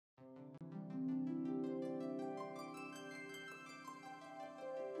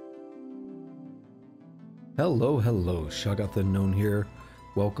Hello, Shagat the Unknown here.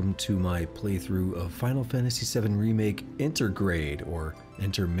 Welcome to my playthrough of Final Fantasy VII Remake Intergrade, or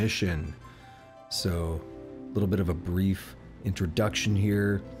Intermission. So, a little bit of a brief introduction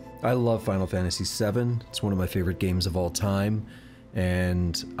here. I love Final Fantasy VII. It's one of my favorite games of all time,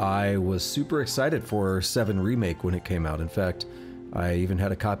 and I was super excited for 7 Remake when it came out. In fact, I even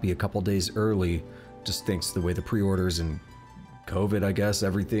had a copy a couple days early, just thanks to the way the pre-orders and COVID, I guess,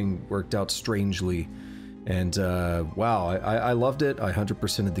 everything worked out strangely. And wow, I loved it. I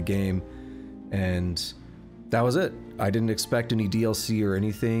 100%ed the game, and that was it. I didn't expect any DLC or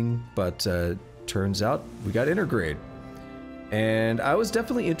anything, but turns out we got Intergrade. And I was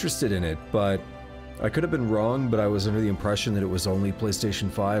definitely interested in it, but I could have been wrong, but I was under the impression that it was only PlayStation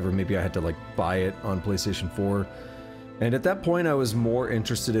 5, or maybe I had to like buy it on PlayStation 4. And at that point I was more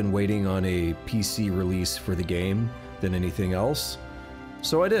interested in waiting on a PC release for the game than anything else.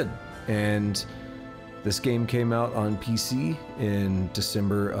 So I did, and this game came out on PC in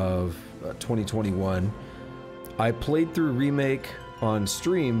December of 2021. I played through Remake on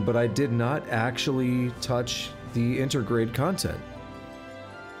stream, but I did not actually touch the Intergrade content.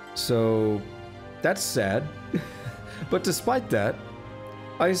 So that's sad. But despite that,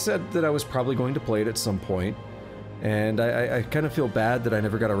 I said that I was probably going to play it at some point, and I kind of feel bad that I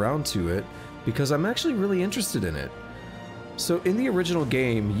never got around to it, because I'm actually really interested in it. So in the original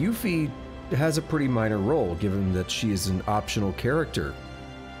game, Yuffie has a pretty minor role, given that she is an optional character.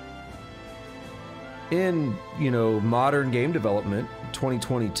 In, modern game development,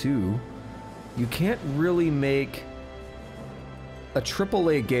 2022, you can't really make a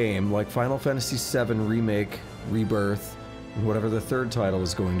AAA game like Final Fantasy VII Remake, Rebirth, and whatever the third title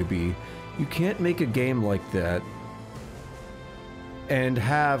is going to be. You can't make a game like that and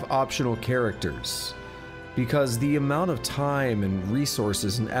have optional characters, because the amount of time and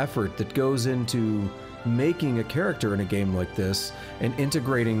resources and effort that goes into making a character in a game like this and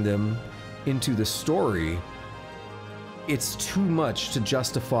integrating them into the story, it's too much to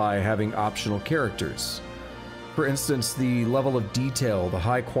justify having optional characters. For instance, the level of detail, the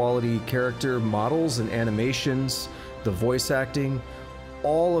high quality character models and animations, the voice acting,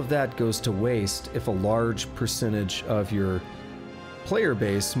 all of that goes to waste if a large percentage of your player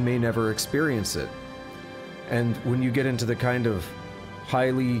base may never experience it. And when you get into the kind of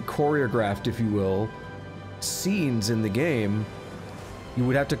highly choreographed, if you will, scenes in the game, you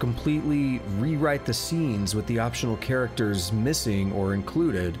would have to completely rewrite the scenes with the optional characters missing or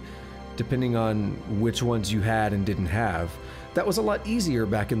included, depending on which ones you had and didn't have. That was a lot easier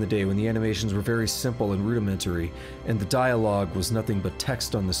back in the day when the animations were very simple and rudimentary, and the dialogue was nothing but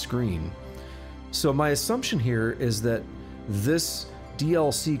text on the screen. So my assumption here is that this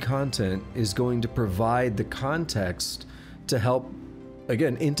DLC content is going to provide the context to help,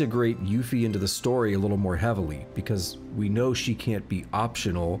 again, integrate Yuffie into the story a little more heavily, because we know she can't be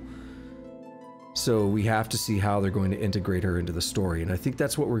optional, so we have to see how they're going to integrate her into the story, and I think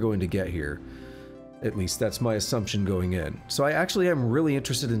that's what we're going to get here. At least that's my assumption going in. So I actually am really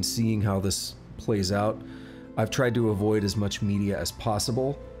interested in seeing how this plays out. I've tried to avoid as much media as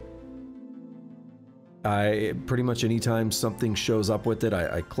possible. I pretty much anytime something shows up with it,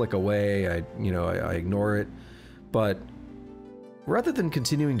 I click away, I ignore it. But rather than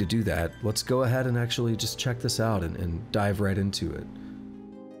continuing to do that, let's go ahead and actually just check this out and dive right into it.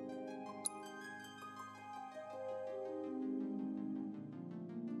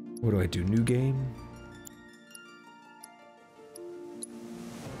 What do I do? New game?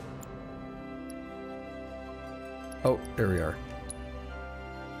 Oh, there we are.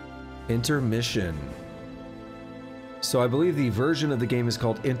 Intermission. So I believe the version of the game is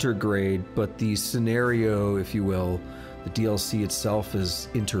called Intergrade, but the scenario, if you will, the DLC itself is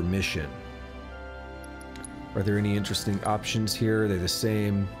Intermission. Are there any interesting options here? Are they the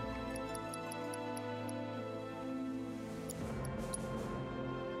same?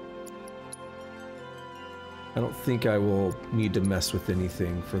 I don't think I will need to mess with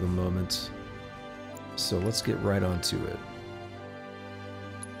anything for the moment. So let's get right onto it.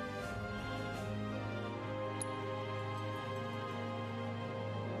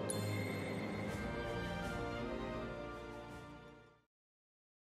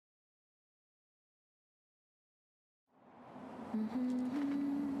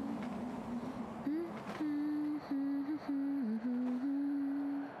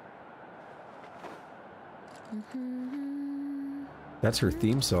 That's her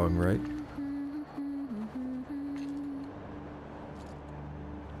theme song, right?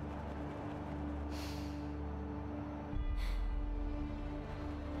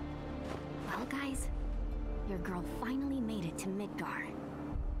 Well, guys, your girl finally made it to Midgar.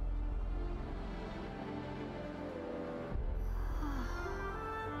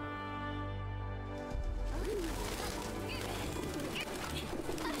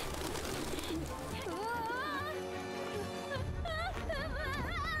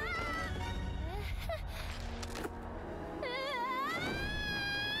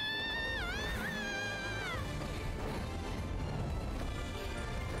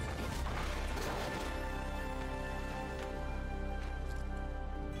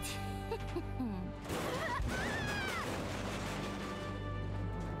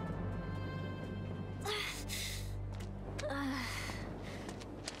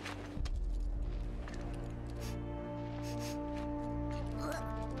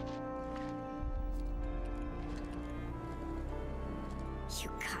 You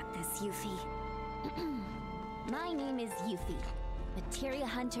got this, Yuffie. My name is Yuffie, materia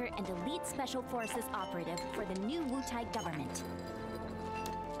hunter and elite special forces operative for the new Wutai government.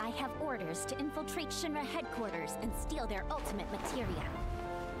 I have orders to infiltrate Shinra headquarters and steal their ultimate materia.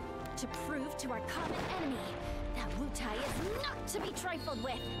 To prove to our common enemy that Wutai is not to be trifled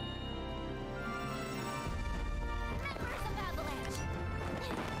with. Members of Avalanche,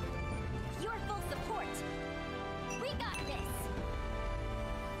 your full support. We got this.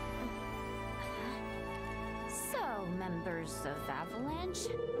 So, members of Avalanche,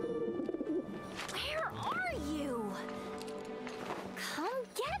 where are you? Come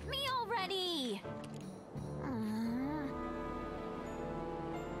get me already!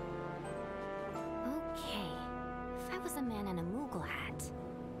 Okay, if I was a man in a Moogle hat...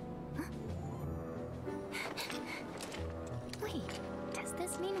 Huh? Wait, does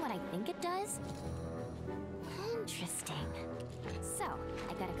this mean what I think it does? Interesting. So,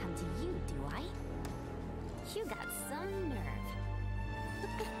 I gotta come to you, do I? You got some nerve.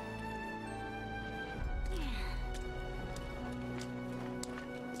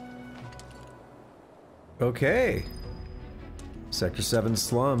 Okay. Sector 7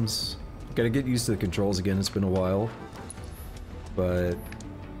 slums. Gotta get used to the controls again, it's been a while. But...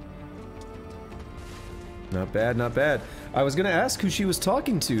 not bad, not bad. I was gonna ask who she was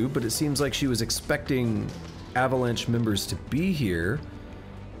talking to, but it seems like she was expecting Avalanche members to be here.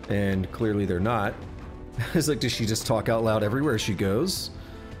 And clearly they're not. It's like, does she just talk out loud everywhere she goes?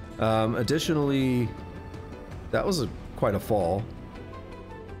 Additionally, that was quite a fall.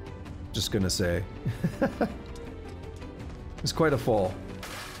 Just gonna say. It's quite a fall.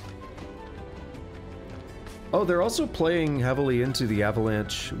 Oh, they're also playing heavily into the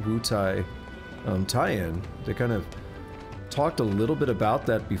Avalanche Wutai tie-in. They kind of talked a little bit about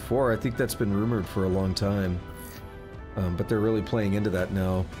that before. I think that's been rumored for a long time. But they're really playing into that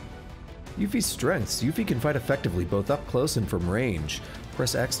now. Yuffie's strengths. Yuffie can fight effectively both up close and from range.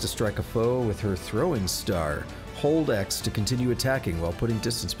 Press X to strike a foe with her throwing star. Hold X to continue attacking while putting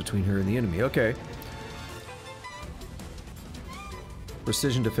distance between her and the enemy. Okay.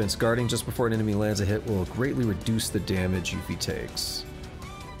 Precision defense. Guarding just before an enemy lands a hit will greatly reduce the damage Yuffie takes.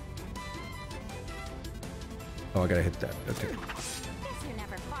 Oh, I gotta hit that. Okay. Guess you're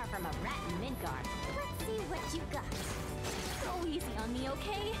never far from a rat in Midgar. Let's see what you got. Go easy on me,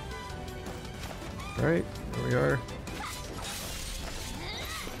 okay? Alright, there we are.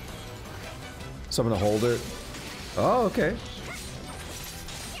 So I'm gonna hold it. Oh, okay.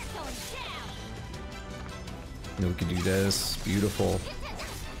 And we can do this. Beautiful.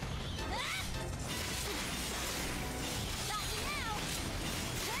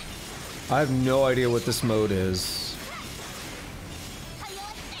 I have no idea what this mode is.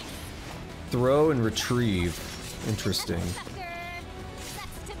 Throw and retrieve. Interesting.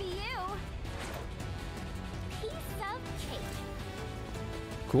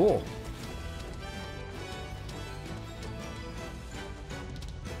 Cool.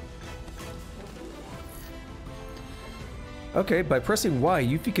 Okay, by pressing Y,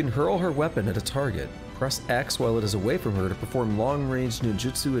 Yuffie can hurl her weapon at a target. Press X while it is away from her to perform long-range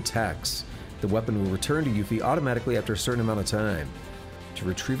ninjutsu attacks. The weapon will return to Yuffie automatically after a certain amount of time. To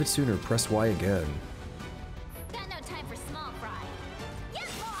retrieve it sooner, press Y again. Got no time for small fry. Get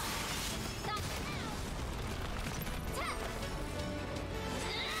lost. Stop now. Take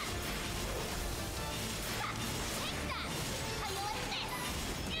that.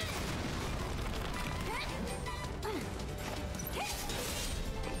 How you like this?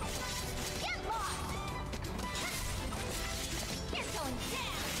 Get lost. You're going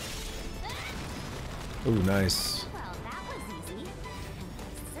down. Ooh, nice. Well, that was easy. And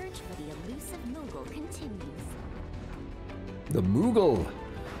the search for the elusive Moogle continues. The Moogle!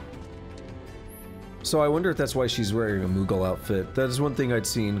 So I wonder if that's why she's wearing a Moogle outfit. That is one thing I'd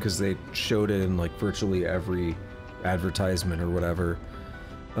seen, because they showed it in like virtually every advertisement or whatever.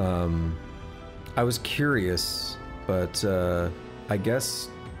 I was curious, but I guess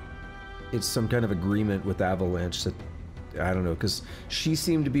it's some kind of agreement with Avalanche that, I don't know, because she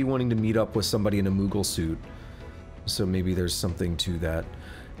seemed to be wanting to meet up with somebody in a Moogle suit. So maybe there's something to that.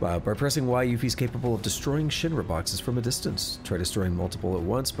 By pressing Y, Yuffie's capable of destroying Shinra boxes from a distance. Try destroying multiple at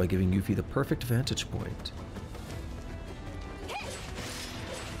once by giving Yuffie the perfect vantage point.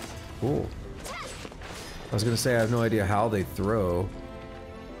 Cool. I was gonna say, I have no idea how they throw.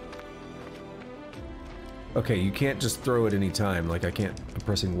 Okay, you can't just throw at any time. Like, I'm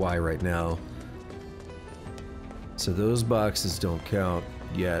pressing Y right now. So those boxes don't count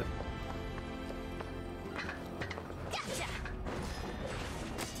yet.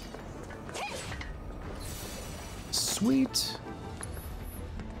 Sweet.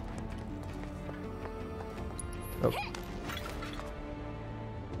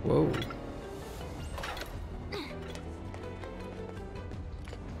 Whoa.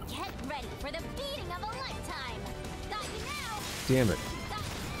 Get ready for the beating of a lifetime. Got you now. Damn it. Got you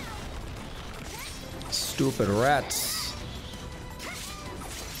now. Stupid rats.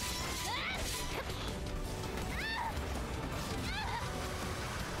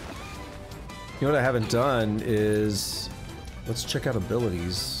 You know what I haven't done is... Let's check out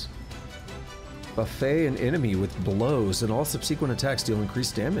abilities. Buffet an enemy with blows, and all subsequent attacks deal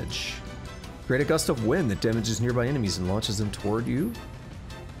increased damage. Create a gust of wind that damages nearby enemies and launches them toward you.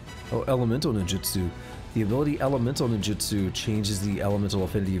 Oh, Elemental Ninjutsu. The ability Elemental Ninjutsu changes the elemental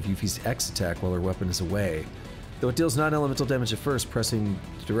affinity of Yuffie's X attack while her weapon is away. Though it deals non-elemental damage at first, pressing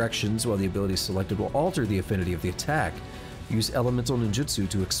directions while the ability is selected will alter the affinity of the attack. Use Elemental Ninjutsu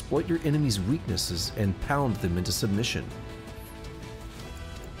to exploit your enemy's weaknesses and pound them into submission.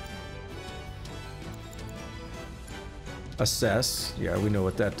 Assess. Yeah, we know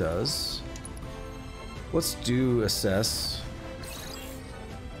what that does. Let's do assess.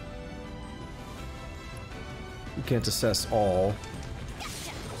 You can't assess all.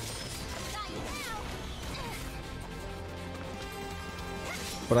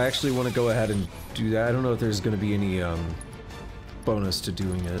 But I actually want to go ahead and do that. I don't know if there's going to be any bonus to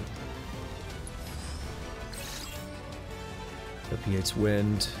doing it. Opiates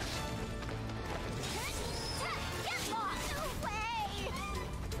wind.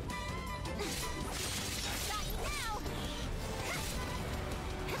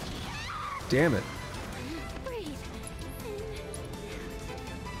 Damn it.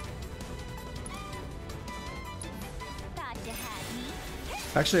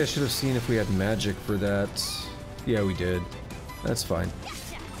 Actually, I should have seen if we had magic for that. Yeah, we did. That's fine.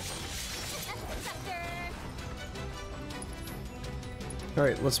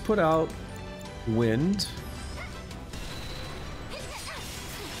 Alright, let's put out wind.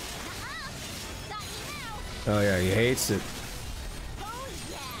 Oh yeah, he hates it.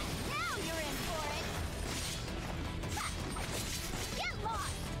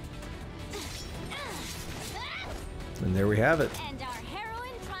 And there we have it. And our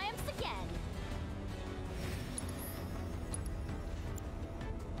heroine triumphs again.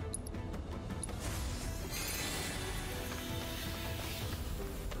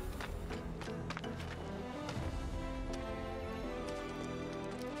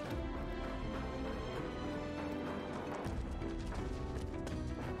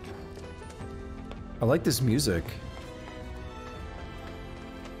 I like this music.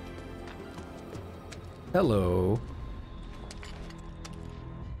 Hello.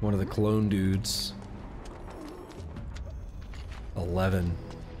 One of the clone dudes. 11.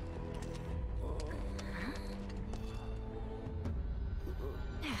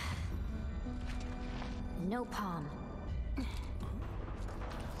 No palm.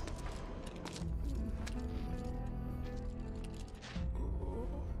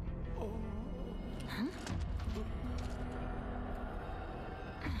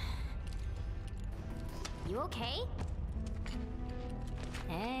 You okay?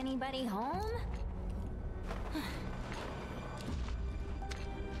 Anybody home?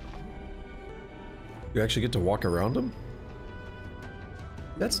 You actually get to walk around them?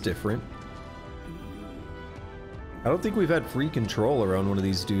 That's different. I don't think we've had free control around one of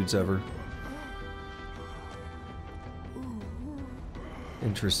these dudes ever.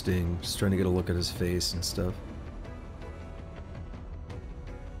 Interesting. Just trying to get a look at his face and stuff.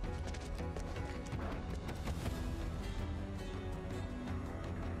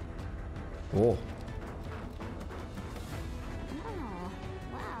 Oh. Oh,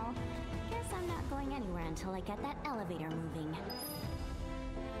 well, guess I'm not going anywhere until I get that elevator moving.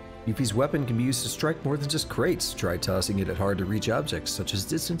 Yuffie's weapon can be used to strike more than just crates. Try tossing it at hard-to-reach objects, such as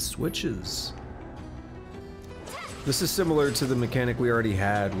distant switches. This is similar to the mechanic we already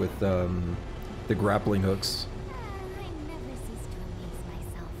had with the grappling hooks. I never cease to amaze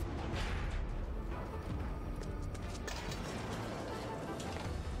myself.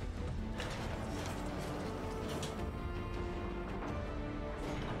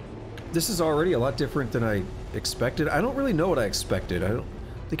 This is already a lot different than I expected. I don't really know what I expected. I don't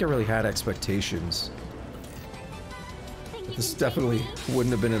think I really had expectations. This definitely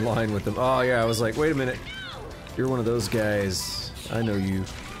wouldn't have been in line with them. Oh yeah, I was like, wait a minute. You're one of those guys. I know you.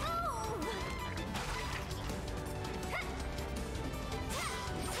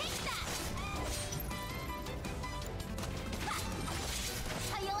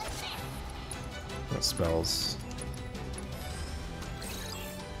 That spells.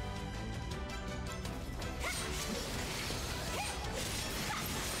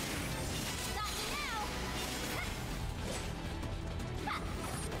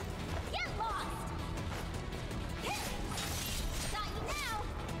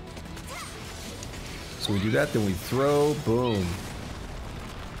 So we do that, then we throw, boom.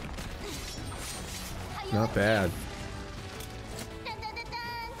 Not bad.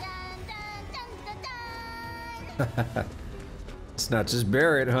 It's not just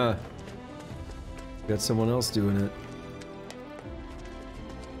Barrett, huh? Got someone else doing it.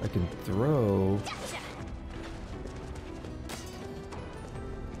 I can throw.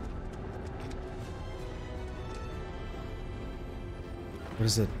 What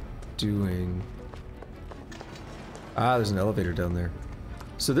is that doing? Ah, there's an elevator down there.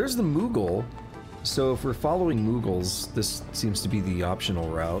 So there's the Moogle. So if we're following Moogles, this seems to be the optional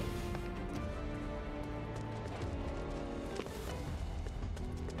route.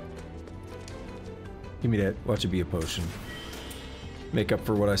 Give me that. Watch it be a potion. Make up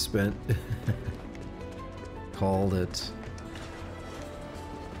for what I spent. Called it.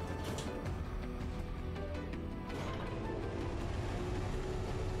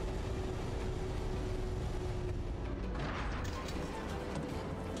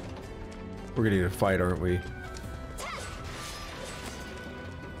 We're gonna get a fight, aren't we?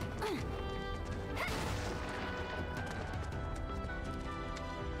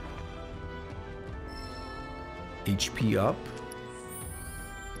 HP up.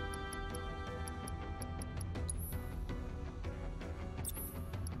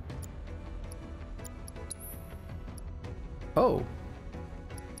 Oh,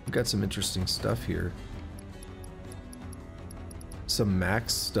 we got some interesting stuff here. Some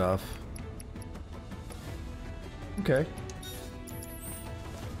max stuff. Okay.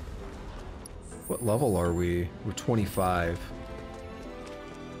 What level are we? We're 25.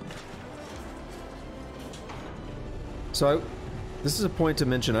 So this is a point to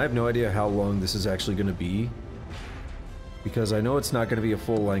mention. I have no idea how long this is actually going to be, because I know it's not going to be a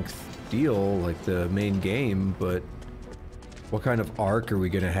full-length deal like the main game, but what kind of arc are we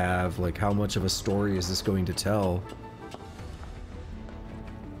going to have? Like, how much of a story is this going to tell?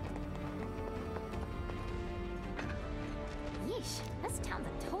 Yeesh, this town's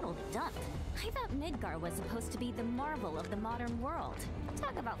a total dump. I thought Midgar was supposed to be the marvel of the modern world.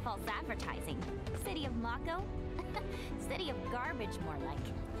 Talk about false advertising. City of Mako? City of garbage, more like.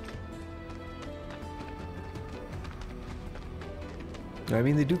 I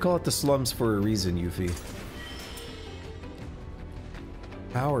mean, they do call it the slums for a reason, Yuffie.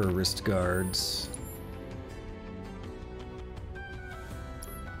 Power wrist guards.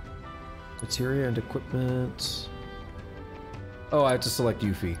 Materia and equipment. Oh, I have to select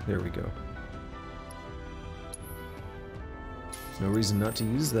Yuffie. There we go. No reason not to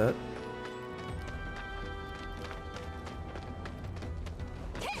use that.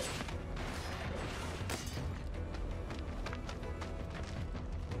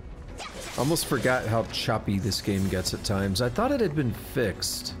 Almost forgot how choppy this game gets at times. I thought it had been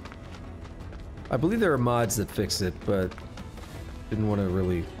fixed. I believe there are mods that fix it, but didn't want to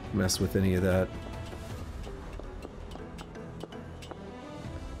really mess with any of that.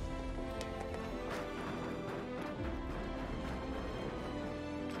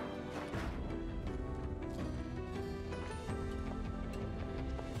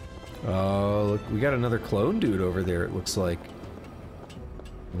 Oh, look, we got another clone dude over there, it looks like.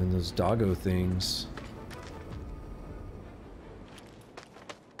 And then those doggo things.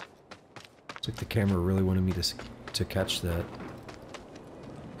 Looks like the camera really wanted me to catch that.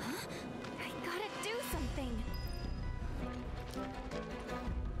 I gotta do something.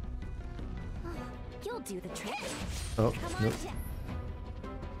 Oh, you'll do the trick. Oh, nope.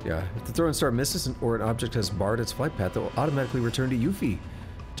 Yeah, if the throw and star misses or an object has barred its flight path, it will automatically return to Yuffie.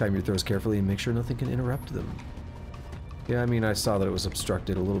 Time your throws carefully and make sure nothing can interrupt them. Yeah, I mean, I saw that it was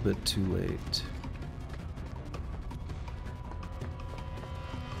obstructed a little bit too late.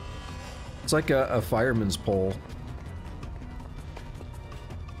 It's like a fireman's pole.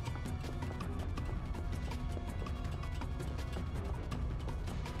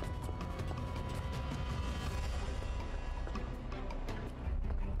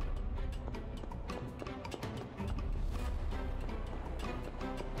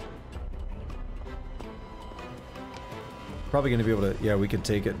 Probably gonna be able to, yeah, we can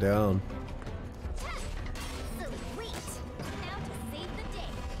take it down. Sweet. Now to save the day.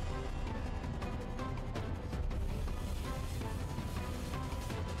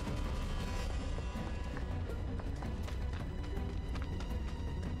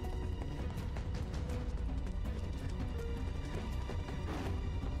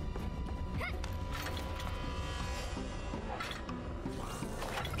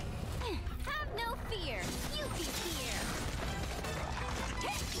 Have no fear. You be here.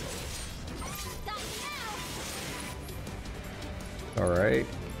 All right.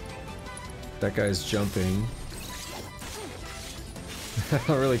 That guy's jumping. I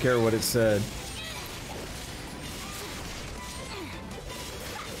don't really care what it said.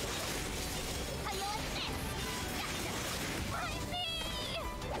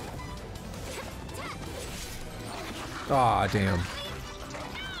 Aw, damn.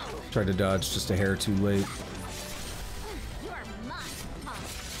 Tried to dodge just a hair too late.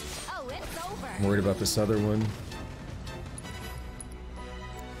 I'm worried about this other one.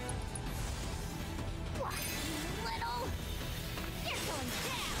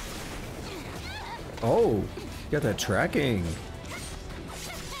 Oh, you got that tracking.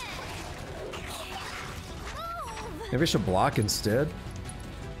 Maybe I should block instead.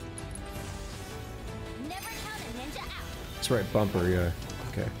 That's right, bumper, yeah.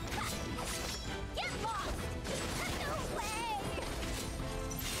 Okay.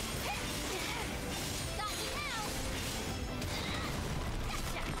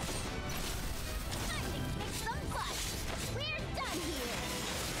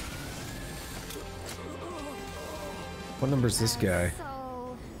 What number's this guy?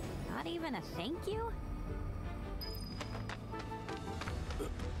 So, not even a thank you?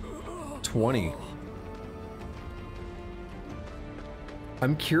 20.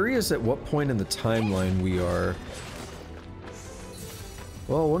 I'm curious at what point in the timeline we are.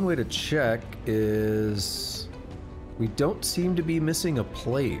 Well, one way to check is we don't seem to be missing a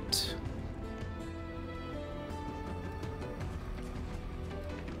plate.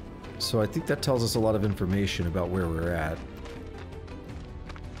 So I think that tells us a lot of information about where we're at.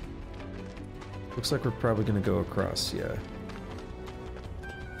 Looks like we're probably gonna go across, yeah.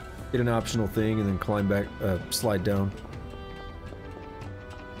 Get an optional thing and then climb back, slide down.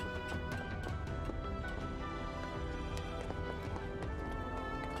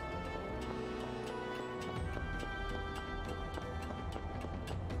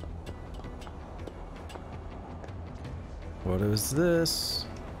 What is this?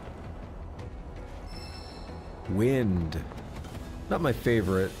 Wind. Not my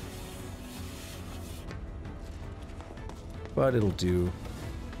favorite. But it'll do.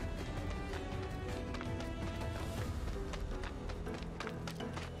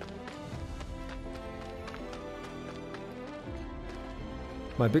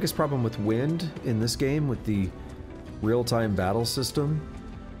 My biggest problem with wind in this game, with the real-time battle system,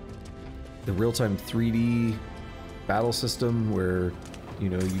 the real-time 3D battle system where, you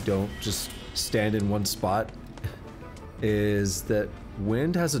know, you don't just stand in one spot, is that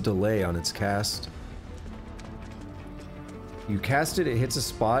wind has a delay on its cast. You cast it, it hits a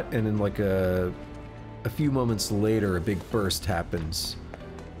spot, and then like a few moments later, a big burst happens.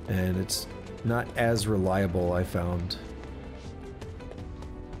 And it's not as reliable, I found.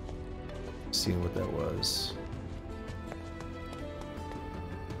 Seeing what that was.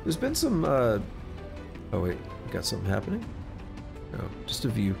 There's been some, oh wait, got something happening? No, just a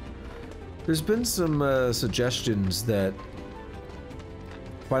view. There's been some suggestions that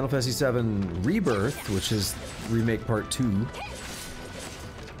Final Fantasy VII Rebirth, which is Remake Part 2,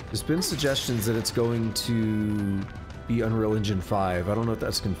 there's been suggestions that it's going to be Unreal Engine 5. I don't know if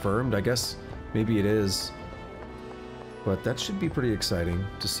that's confirmed. I guess maybe it is. But that should be pretty exciting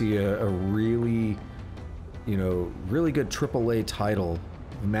to see a really, you know, really good AAA title,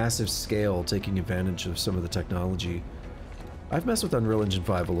 massive scale, taking advantage of some of the technology. I've messed with Unreal Engine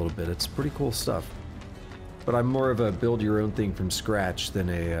 5 a little bit. It's pretty cool stuff. But I'm more of a build your own thing from scratch than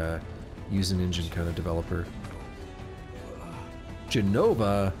a use an engine kind of developer.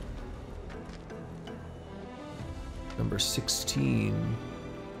 Genova. Number 16.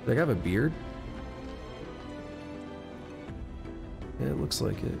 Does I have a beard? Yeah, it looks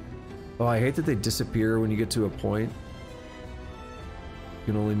like it. Oh, I hate that they disappear when you get to a point. You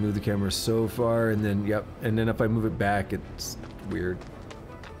can only move the camera so far, and then, yep, and then if I move it back, it's weird.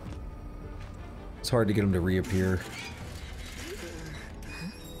 It's hard to get them to reappear.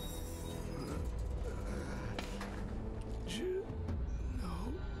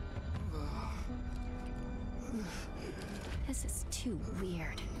 This is too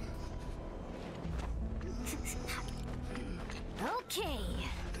weird. Okay,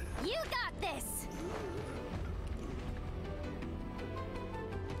 you got this.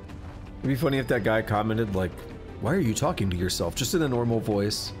 It'd be funny if that guy commented like, "Why are you talking to yourself?" Just in a normal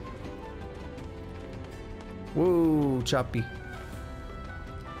voice. Whoa, choppy.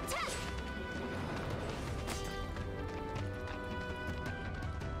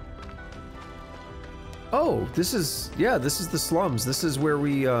 Oh, this is, yeah, this is the slums. This is where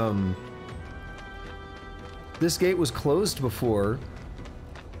we, this gate was closed before.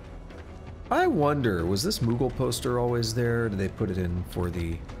 I wonder, was this Moogle poster always there? Or did they put it in for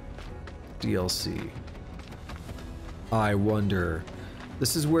the DLC. I wonder.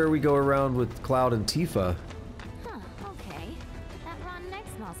 This is where we go around with Cloud and Tifa. Huh, okay. That rotten egg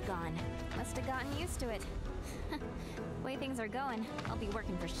smell's gone. Must have gotten used to it. Way things are going, I'll be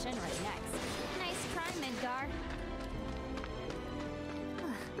working for Shinra next. Nice try, Midgar.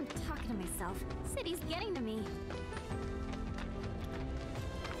 I'm talking to myself. City's getting to me.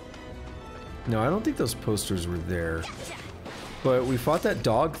 No, I don't think those posters were there. But we fought that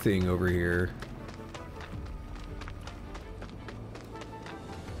dog thing over here.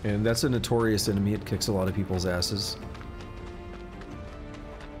 And that's a notorious enemy. It kicks a lot of people's asses.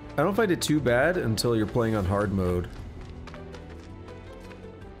 I don't find it too bad until you're playing on hard mode.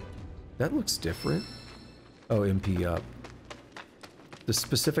 That looks different. Oh, MP up. The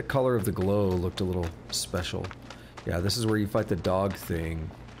specific color of the glow looked a little special. Yeah, this is where you fight the dog thing.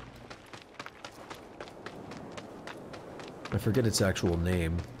 I forget its actual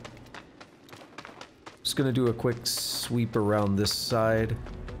name. Just gonna do a quick sweep around this side.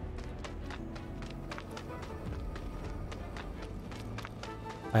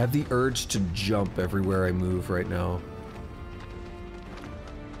 I have the urge to jump everywhere I move right now.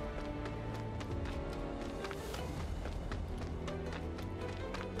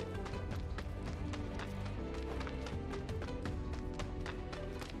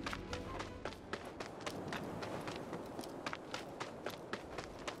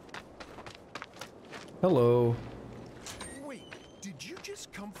 Hello. Wait, did you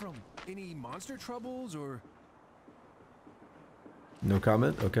just come from any monster troubles or? No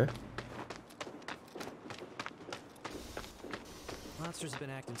comment? Okay. Monsters have been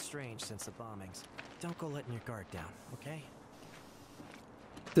acting strange since the bombings. Don't go letting your guard down, okay?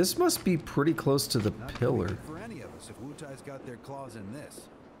 This must be pretty close to the Not pillar. good for any of us if Wutai's got their claws in this.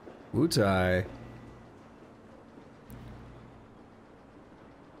 Wutai.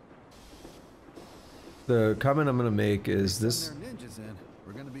 The comment I'm gonna make is this. When there are ninjas in,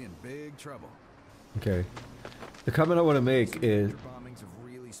 we're gonna be in big trouble. Okay. The comment I want to make is. Bombings have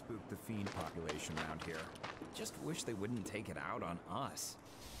really spooked the fiend population around here. Just wish they wouldn't take it out on us.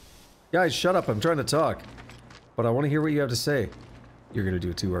 Guys, shut up. I'm trying to talk. But I want to hear what you have to say. You're gonna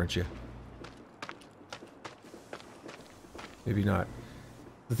do it too, aren't you? Maybe not.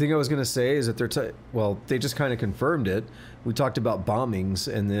 The thing I was gonna say is that they're well, they just kind of confirmed it. We talked about bombings,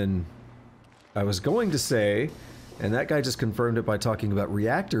 and then I was going to say, and that guy just confirmed it by talking about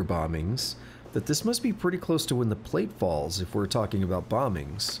reactor bombings, that this must be pretty close to when the plate falls if we're talking about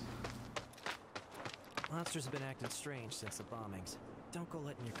bombings. Monsters have been acting strange since the bombings. Don't go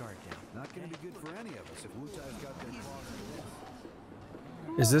letting your guard down. Not gonna be good for any of us if Wutai's got their claws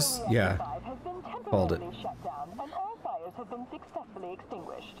in this. Is this? Yeah. Called it. Shut down and all fires have been successfully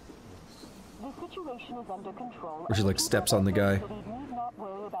extinguished. The situation is under control. Where she like steps on the guy. We need not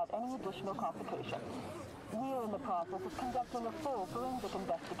worry about any additional complications. We are in the process of conducting a full forensic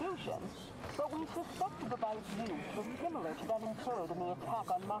investigation, but we suspect the device used was similar to that employed in the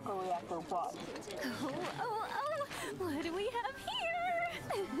attack on Mako Reactor 1. Oh, what do we have here?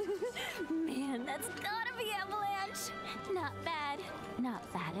 Man, that's gotta be Avalanche. Not bad.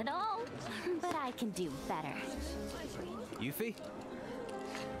 Not bad at all. But I can do better. Yuffie?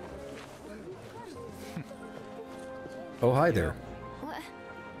 Oh, hi there. What?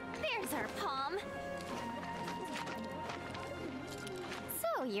 There's our palm.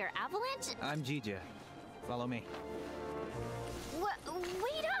 So, you're Avalanche? I'm Jija. Follow me. What?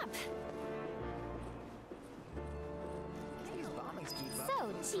 Wait up!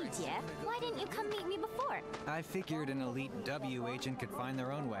 So, Jija, why didn't you come meet me before? I figured an elite W agent could find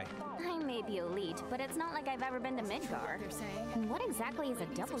their own way. I may be elite, but it's not like I've ever been to Midgar. And what exactly is a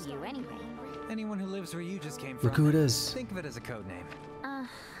W anyway? Anyone who lives where you just came from. Look who it is. Think of it as a code name.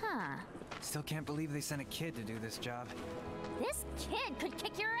 Uh-huh. Still can't believe they sent a kid to do this job. This kid could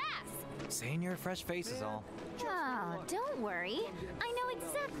kick your ass! Saying you're a fresh face is all. Oh, don't worry. I know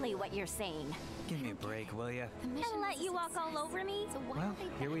exactly what you're saying. Give me a break, will ya? And let you walk all over me? Well,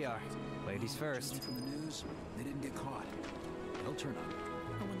 here we are. Ladies first. From the news, they didn't get caught. They'll turn up.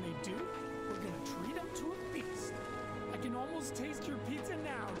 And when they do, we're gonna treat them to a feast. I can almost taste your pizza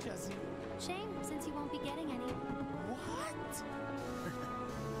now, Jesse. Shame, since you won't be getting any. What?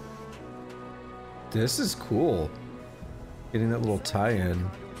 This is cool. Getting that little tie-in.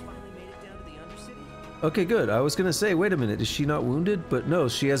 Finally made it down to the Undercity. Okay, good. I was gonna say, wait a minute, is she not wounded? But no,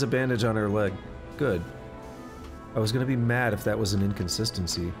 she has a bandage on her leg. Good. I was gonna be mad if that was an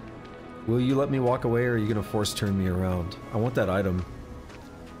inconsistency. Will you let me walk away, or are you gonna force turn me around? I want that item.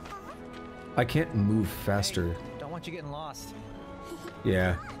 I can't move faster. Hey, don't want you getting lost.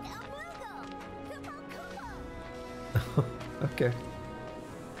 Yeah. Okay.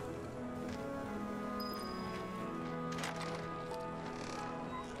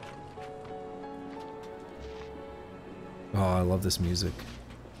 Oh, I love this music.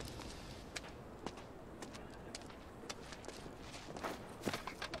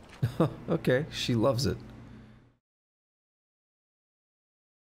 Okay, she loves it.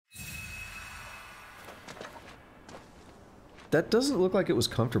 That doesn't look like it was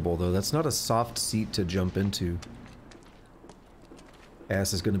comfortable, though. That's not a soft seat to jump into.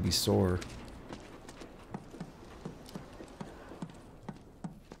 Ass is gonna be sore.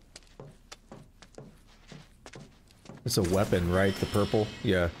 It's a weapon, right? The purple?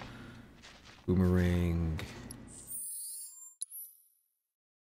 Yeah. Boomerang.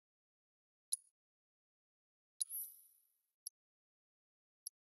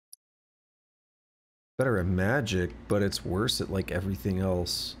 Better at magic, but it's worse at like everything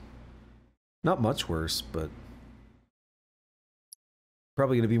else. Not much worse, but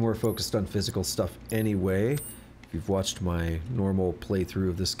probably going to be more focused on physical stuff anyway. If you've watched my normal playthrough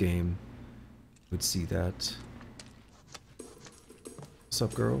of this game, you would see that. What's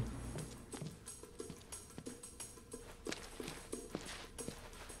up, girl?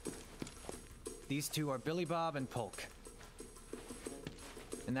 These two are Billy Bob and Polk.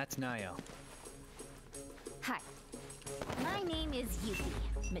 And that's Nio. Hi. My name is Yuffie,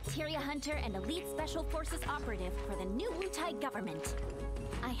 Materia Hunter and Elite Special Forces Operative for the new Wutai government.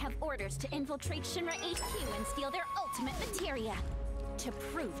 I have orders to infiltrate Shinra HQ and steal their ultimate materia. To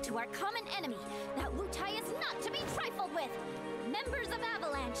prove to our common enemy that Wutai is not to be trifled with. Members of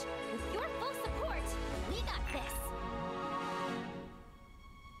Avalanche, with your full support, we got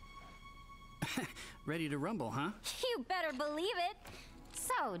this. Ready to rumble, huh? You better believe it.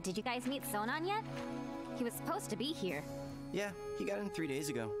 So, did you guys meet Sonon yet? He was supposed to be here. Yeah, he got in 3 days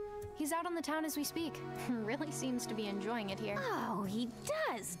ago. He's out on the town as we speak. Really seems to be enjoying it here. Oh, he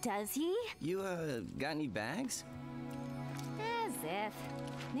does he? You, got any bags? As if.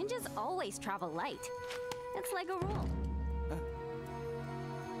 Ninjas always travel light. It's like a rule.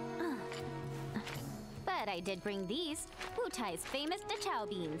 But I did bring these, Wutai's famous Dachau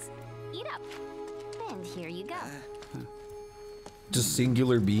beans. Eat up. And here you go. Just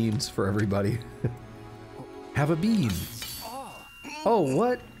singular beans for everybody. Have a bean. Oh,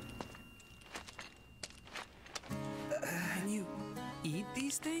 what? Can you eat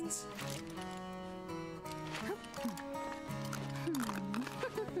these things?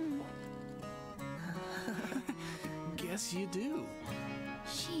 Guess you do.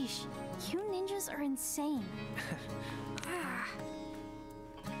 Sheesh, you ninjas are insane.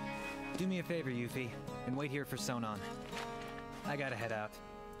 Do me a favor, Yuffie, and wait here for Sonon. I gotta head out.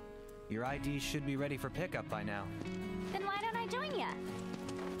 Your ID should be ready for pickup by now. Then why don't I join ya?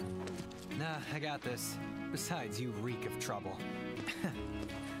 Nah, I got this. Besides, you reek of trouble.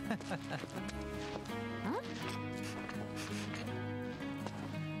 Huh?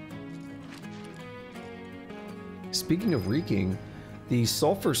 Speaking of reeking, the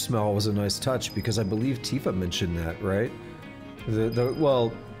sulfur smell was a nice touch because I believe Tifa mentioned that, right?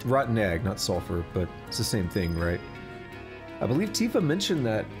 Well, rotten egg, not sulfur, but it's the same thing, right? I believe Tifa mentioned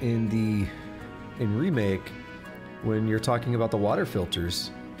that in Remake when you're talking about the water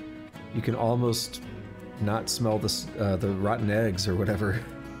filters. You can almost not smell the rotten eggs or whatever.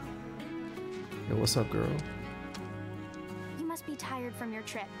 Yo, what's up, girl? You must be tired from your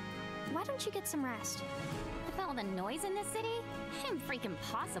trip. Why don't you get some rest? With all the noise in this city, I'm freaking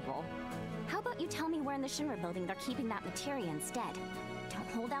possible. How about you tell me where in the Shinra building they're keeping that materia instead? Don't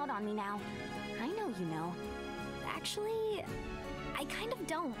hold out on me now. I know you know. Actually, I kind of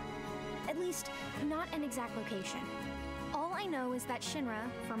don't. At least, not an exact location. All I know is that Shinra,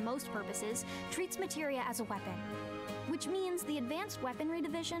 for most purposes, treats materia as a weapon. Which means the Advanced Weaponry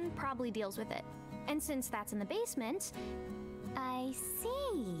Division probably deals with it. And since that's in the basement... I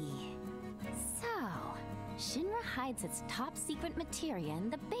see. So, Shinra hides its top secret materia in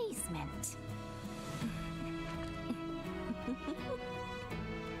the basement.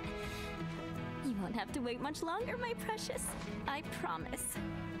 You won't have to wait much longer, my precious. I promise.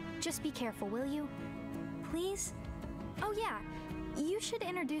 Just be careful, will you? Please? Oh yeah, you should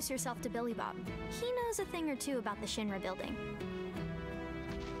introduce yourself to Billy Bob. He knows a thing or two about the Shinra building.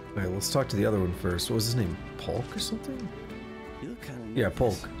 Alright, let's talk to the other one first. What was his name? Polk or something? You look kind of Yeah,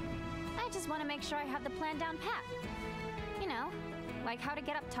 Polk. I just want to make sure I have the plan down pat. You know, like how to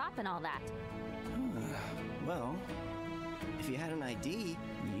get up top and all that. Well, if you had an ID,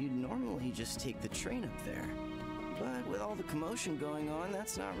 you'd normally just take the train up there. But with all the commotion going on,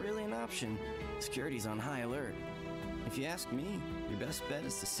 that's not really an option. Security's on high alert. If you ask me, your best bet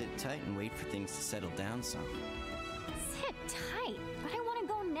is to sit tight and wait for things to settle down some. Sit tight, but I want to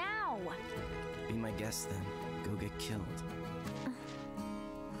go now. Be my guest then. Go get killed.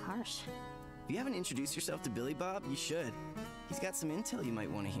 Harsh. If you haven't introduced yourself to Billy Bob, you should. He's got some intel you might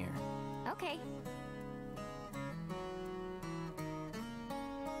want to hear. Okay.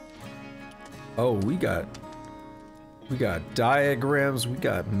 Oh, we got diagrams, we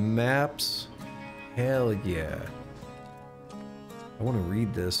got maps. Hell yeah. I want to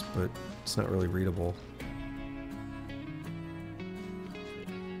read this, but it's not really readable.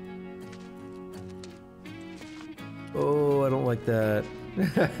 Oh, I don't like that.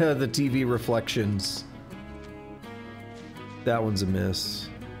 The TV reflections. That one's a miss.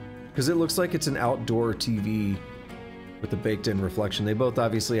 Because it looks like it's an outdoor TV with the baked-in reflection. They both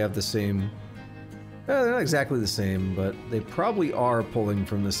obviously have the same... they're not exactly the same, but they probably are pulling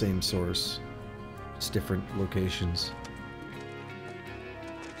from the same source. Just different locations.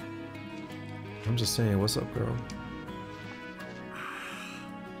 I'm just saying, what's up, girl?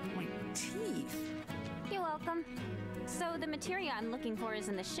 My teeth. You're welcome. So the materia I'm looking for is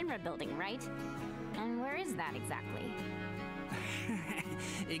in the Shinra building, right? And where is that exactly?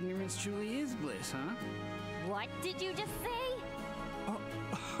 Ignorance truly is bliss, huh? What did you just say? Oh,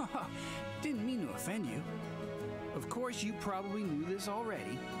 didn't mean to offend you. Of course, you probably knew this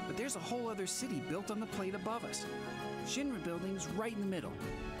already, but there's a whole other city built on the plate above us. Shinra building's right in the middle.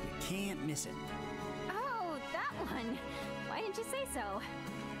 You can't miss it. Oh, that one. Why didn't you say so?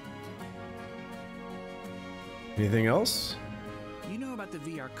 Anything else? You know about the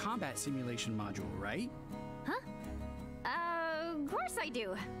VR combat simulation module, right? Huh? Of course I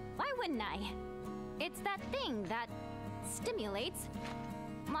do. Why wouldn't I? It's that thing that stimulates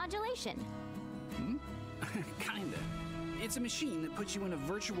modulation. Hmm? Kinda. It's a machine that puts you in a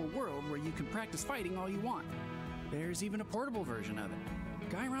virtual world where you can practice fighting all you want. There's even a portable version of it.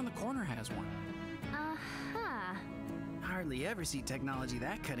 Guy around the corner has one. Uh-huh. Hardly ever see technology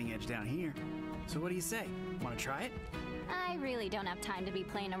that cutting edge down here. So what do you say? Want to try it? I really don't have time to be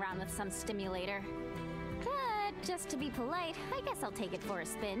playing around with some stimulator. But just to be polite, I guess I'll take it for a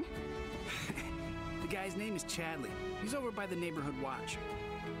spin. The guy's name is Chadley. He's over by the neighborhood watch.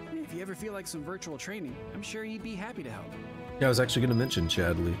 If you ever feel like some virtual training, I'm sure he'd be happy to help. Yeah, I was actually going to mention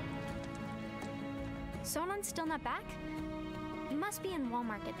Chadley. Sonon's still not back? Must be in Wall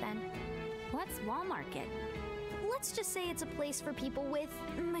Market then. What's Wall Market? Let's just say it's a place for people with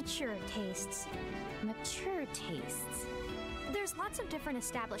mature tastes. Mature tastes? There's lots of different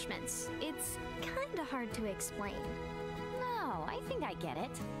establishments. It's kinda hard to explain. No, I think I get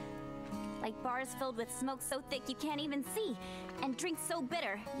it. Like bars filled with smoke so thick you can't even see, and drinks so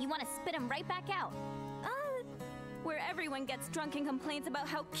bitter you want to spit them right back out. Where everyone gets drunk and complains about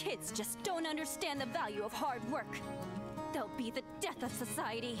how kids just don't understand the value of hard work. They'll be the death of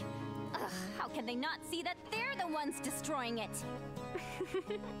society. Ugh, how can they not see that they're the ones destroying it?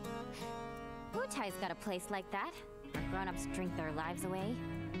 Wutai's got a place like that, where grown-ups drink their lives away.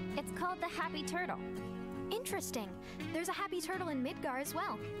 It's called the Happy Turtle. Interesting. There's a Happy Turtle in Midgar as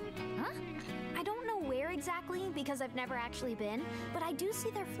well. Huh? I don't know where exactly because I've never actually been, but I do see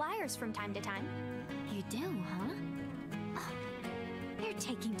their flyers from time to time. You do, huh? Oh, you're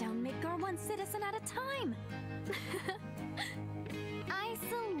taking down Midgar one citizen at a time. I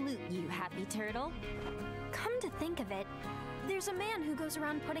salute you, Happy Turtle. Come to think of it, there's a man who goes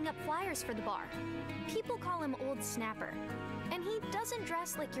around putting up flyers for the bar. People call him Old Snapper, and he doesn't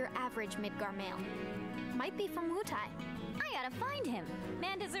dress like your average Midgar male. Might be from Wutai. I gotta find him.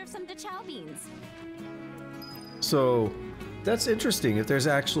 Man deserves some Dachau beans. So, that's interesting if there's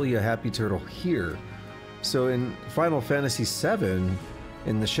actually a Happy Turtle here. So in Final Fantasy VII,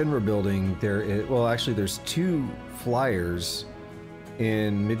 in the Shinra building, there's two flyers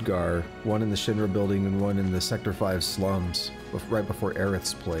in Midgar. One in the Shinra building and one in the Sector 5 slums, right before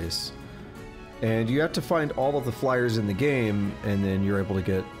Aerith's place. And you have to find all of the flyers in the game, and then you're able to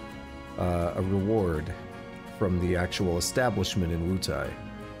get a reward from the actual establishment in Wutai.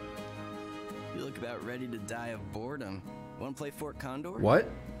 You look about ready to die of boredom. Want to play Fort Condor? What?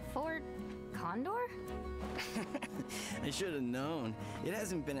 Fort Condor? I should have known. It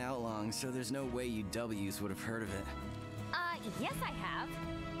hasn't been out long, so there's no way you W's would have heard of it. Yes I have.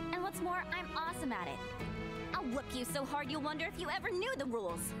 And what's more, I'm awesome at it. I'll whoop you so hard you'll wonder if you ever knew the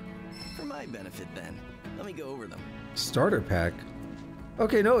rules. For my benefit, then. Let me go over them. Starter pack?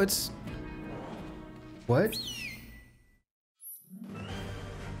 Okay, no, it's... What?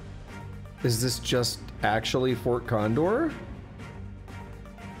 Is this just actually Fort Condor?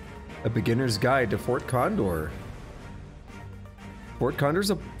 A beginner's guide to Fort Condor. Fort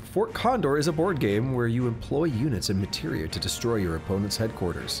Condor is a board game where you employ units and materia to destroy your opponent's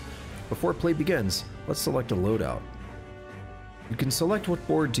headquarters. Before play begins, let's select a loadout. You can select what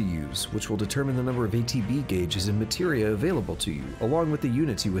board to use, which will determine the number of ATB gauges and materia available to you, along with the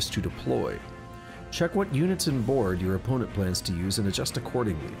units you wish to deploy. Check what units and board your opponent plans to use and adjust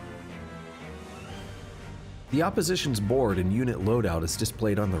accordingly. The opposition's board and unit loadout is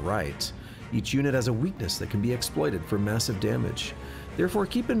displayed on the right. Each unit has a weakness that can be exploited for massive damage. Therefore,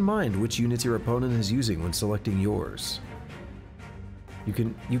 keep in mind which units your opponent is using when selecting yours.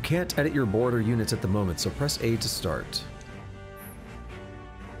 You can't edit your board or units at the moment, so press A to start.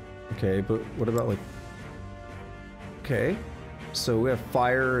 Okay, but what about like... Okay, so we have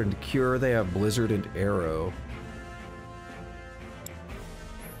Fire and Cure, they have Blizzard and Arrow.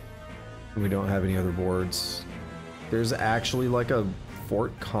 We don't have any other boards. There's actually like a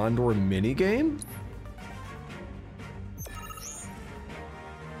Fort Condor minigame?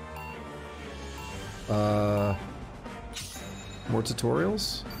 More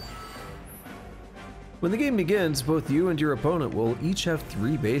tutorials? When the game begins, both you and your opponent will each have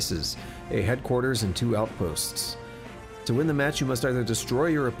 3 bases, a headquarters and 2 outposts. To win the match, you must either destroy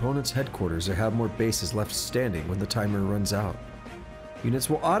your opponent's headquarters or have more bases left standing when the timer runs out. Units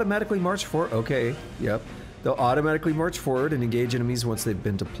will automatically march forward. Okay, yep. They'll automatically march forward and engage enemies once they've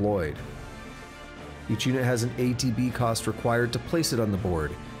been deployed. Each unit has an ATB cost required to place it on the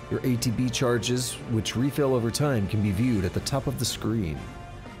board. Your ATB charges, which refill over time, can be viewed at the top of the screen.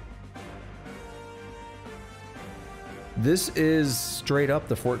 This is straight up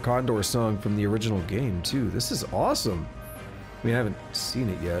the Fort Condor song from the original game, too. This is awesome. I mean, I haven't seen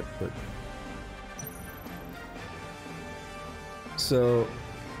it yet, but... So...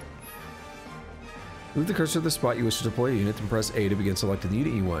 Move the cursor to the spot you wish to deploy a unit and press A to begin selecting the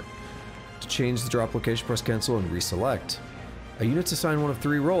unit you want. To change the drop location, press cancel and reselect. A unit's assigned one of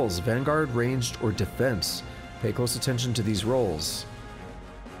 3 roles: Vanguard, Ranged, or Defense. Pay close attention to these roles,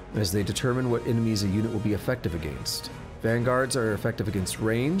 as they determine what enemies a unit will be effective against. Vanguards are effective against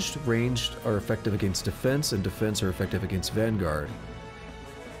Ranged, Ranged are effective against Defense, and Defense are effective against Vanguard.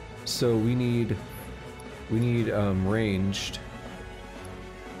 So we need Ranged.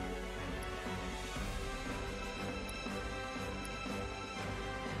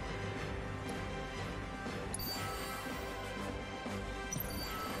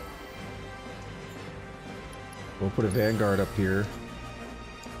 We'll put a Vanguard up here.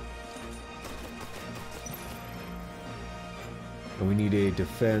 And we need a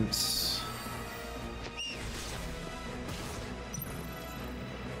Defense.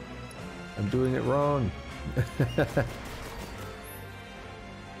 I'm doing it wrong.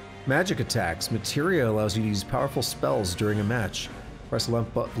 Magic attacks. Materia allows you to use powerful spells during a match. Press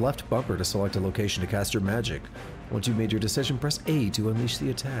left bumper to select a location to cast your magic. Once you've made your decision, press A to unleash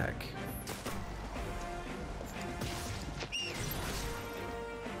the attack.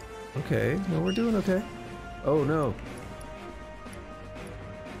 Okay, no, we're doing okay. Oh no.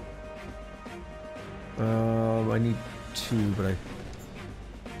 I need 2, but I...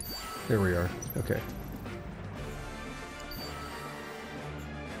 There we are. Okay.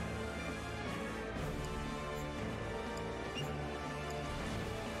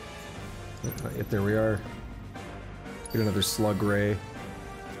 Not yet, there we are. Get another Slug Ray.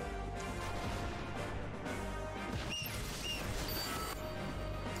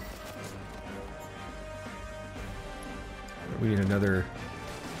 We need another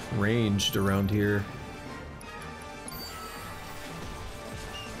Ranged around here.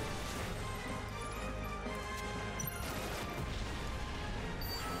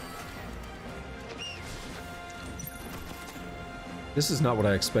 This is not what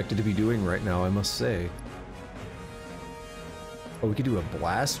I expected to be doing right now, I must say. Oh, we could do a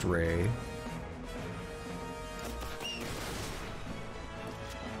Blast Ray.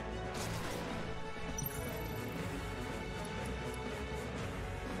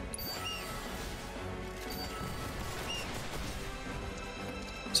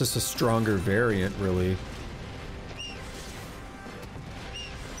 It's just a stronger variant, really.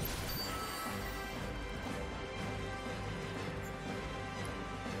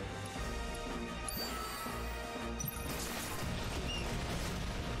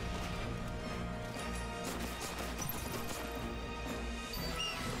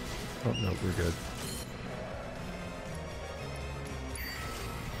 Oh, no, we're good.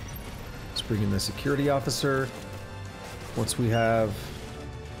 Let's bring in the security officer. Once we have...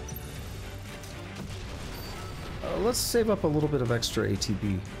 let's save up a little bit of extra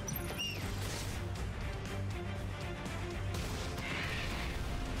ATB.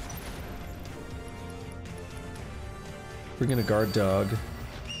 Bring in a guard dog.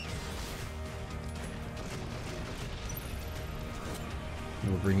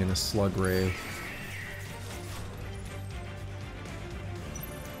 We'll bring in a Slug Ray.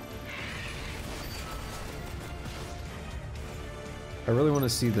 I really want to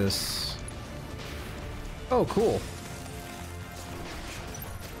see this. Oh, cool.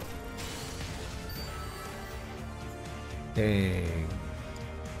 Dang.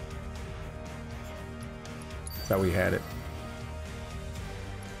 Thought we had it.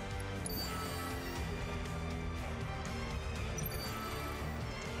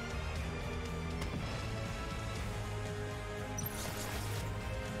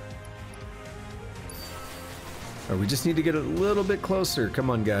 Oh, we just need to get a little bit closer. Come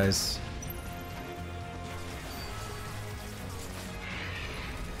on, guys.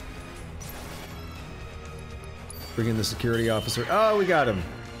 Bring in the security officer. Oh, we got him.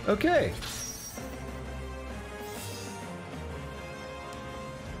 Okay.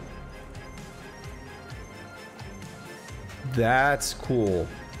 That's cool.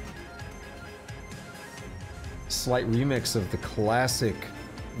 Slight remix of the classic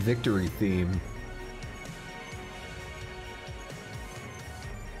victory theme.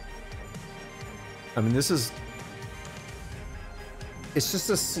 I mean, this is... It's just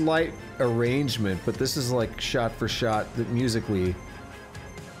a slight arrangement, but this is like shot for shot, musically,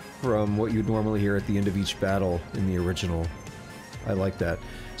 from what you'd normally hear at the end of each battle in the original. I like that.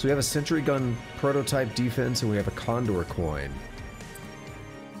 So we have a sentry gun prototype defense, and we have a condor coin.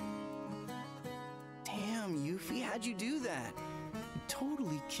 Damn, Yuffie, how'd you do that? You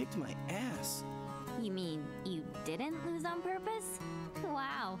totally kicked my ass. You mean you didn't lose on purpose?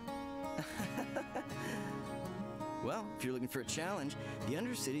 Wow. Well, if you're looking for a challenge, the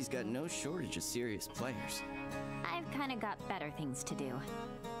Undercity's got no shortage of serious players. I've kind of got better things to do.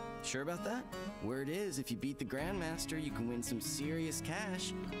 Sure about that? Word is, if you beat the Grandmaster, you can win some serious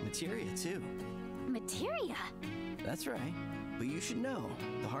cash. Materia, too. Materia? That's right. But you should know,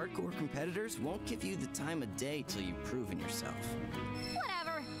 the hardcore competitors won't give you the time of day till you've proven yourself.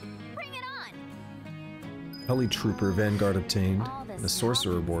 Whatever. Bring it on! Heli Trooper Vanguard obtained. The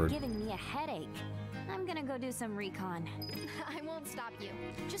Sorcerer board. Giving me a headache. I'm gonna go do some recon. I won't stop you.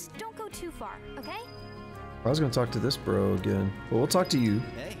 Just don't go too far, okay? I was gonna talk to this bro again. Well, we'll talk to you.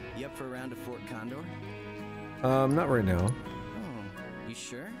 Hey, you up for a round of Fort Condor? Not right now. Oh, you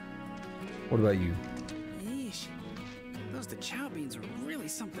sure? What about you? Yeesh. Those DeChow beans are really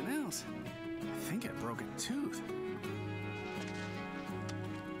something else. I think I broke a tooth.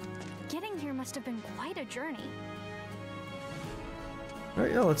 Getting here must have been quite a journey.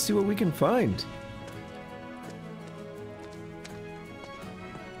 Alright, yeah, let's see what we can find.